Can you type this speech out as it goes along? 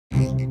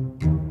Hi,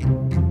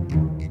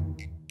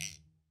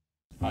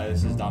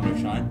 this is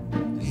Dominik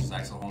Shine. This is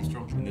Axel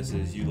Holmstrom. And this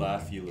is You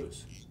Laugh, You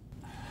Lose.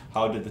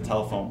 How did the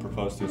telephone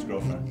propose to his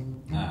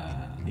girlfriend?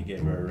 He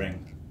gave her a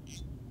ring.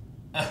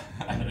 I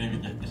don't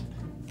even get it.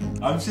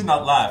 I should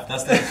not laugh.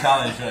 That's the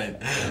challenge, right?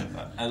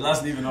 I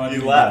doesn't even know.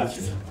 You laughed.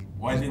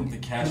 Why didn't the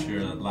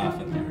cashier laugh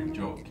at your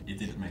joke? It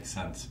didn't make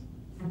sense.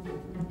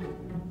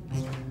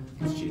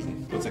 It's cheesy.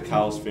 What's a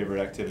cow's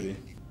favorite activity?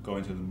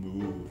 Going to the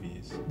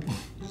movies.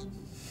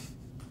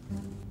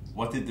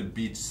 What did the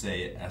beach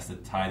say as the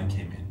tide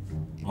came in?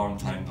 Long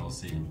time no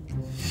see.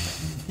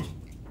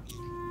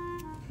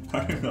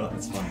 I don't know,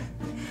 that's funny.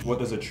 What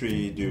does a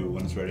tree do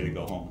when it's ready to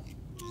go home?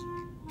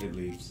 It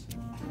leaves.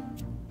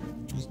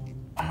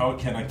 How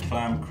can a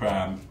clam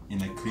cram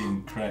in a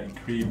clean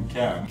cream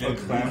can? A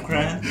clam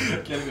cram? I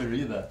can't even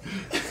read that.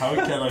 How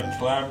can a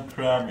clam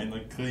cram in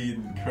a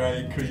clean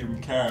cream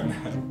can?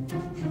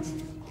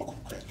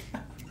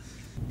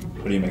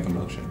 What do you make a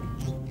milkshake?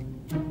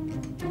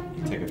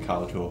 You take a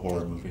cow to a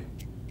horror movie.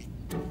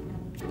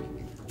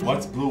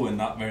 What's blue and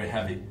not very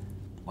heavy?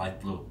 Light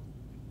blue.